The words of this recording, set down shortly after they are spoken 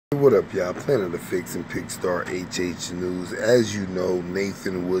What up, y'all? Planet of Fix and Pigstar HH News. As you know,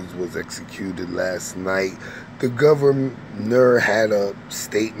 Nathan Woods was executed last night. The governor had a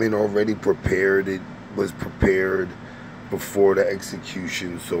statement already prepared. It was prepared before the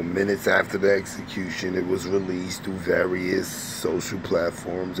execution. So minutes after the execution, it was released through various social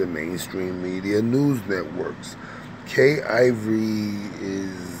platforms and mainstream media news networks. Ivey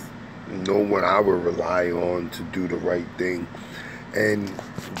is no one I would rely on to do the right thing. And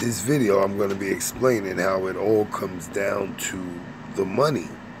this video, I'm going to be explaining how it all comes down to the money.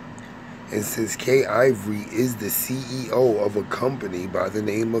 And since Ivey is the CEO of a company by the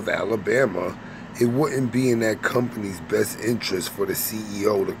name of Alabama, it wouldn't be in that company's best interest for the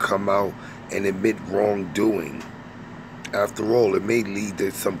CEO to come out and admit wrongdoing. After all, it may lead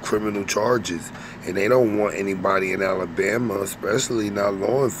to some criminal charges, and they don't want anybody in Alabama, especially not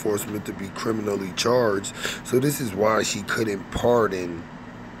law enforcement, to be criminally charged. So this is why she couldn't pardon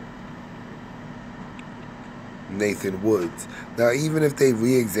Nathan Woods. Now, even if they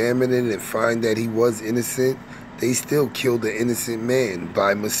re-examine it and find that he was innocent, they still killed an innocent man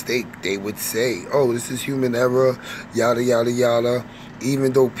by mistake. They would say, oh, this is human error, yada, yada, yada.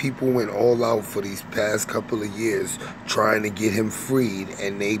 Even though people went all out for these past couple of years trying to get him freed,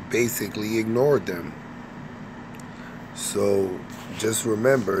 and they basically ignored them. So just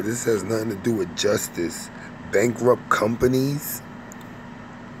remember, this has nothing to do with justice. Bankrupt companies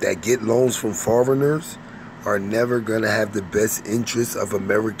that get loans from foreigners are never going to have the best interests of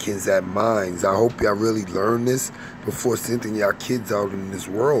Americans at mind. I hope y'all really learn this before sending y'all kids out in this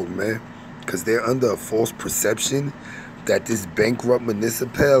world, man. Because they're under a false perception that this bankrupt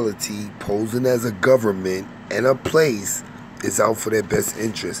municipality posing as a government and a place is out for their best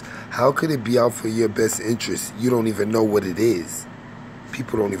interest. How could it be out for your best interest? You don't even know what it is.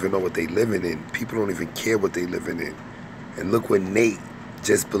 People don't even know what they living in. People don't even care what they living in. And look what Nate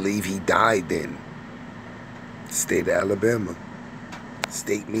just believed he died in. State of Alabama.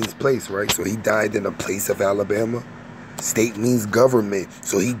 State means place, right? So he died in a place of Alabama. State means government.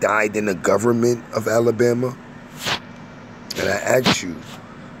 So he died in the government of Alabama. And I ask you,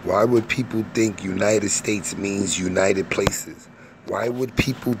 why would people think United States means united places? Why would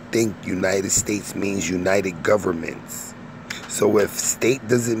people think United States means united governments? So if state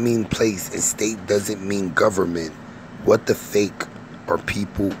doesn't mean place and state doesn't mean government, what the fake are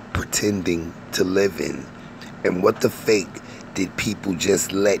people pretending to live in? And what the fake did people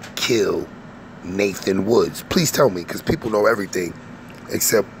just let kill Nathan Woods? Please tell me, because people know everything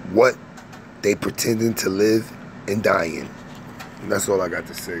except what they pretending to live and die in. And that's all I got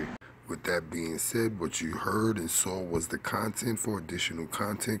to say. With that being said, what you heard and saw was the content. For additional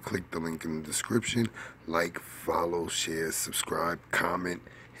content, click the link in the description. Like, follow, share, subscribe, comment,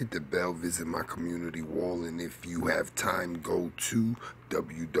 hit the bell, visit my community wall, and if you have time, go to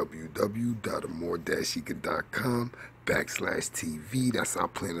www.amore-eka.com/TV. That's our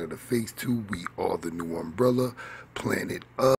Planet of Fakes 2. We are the new umbrella. Planet of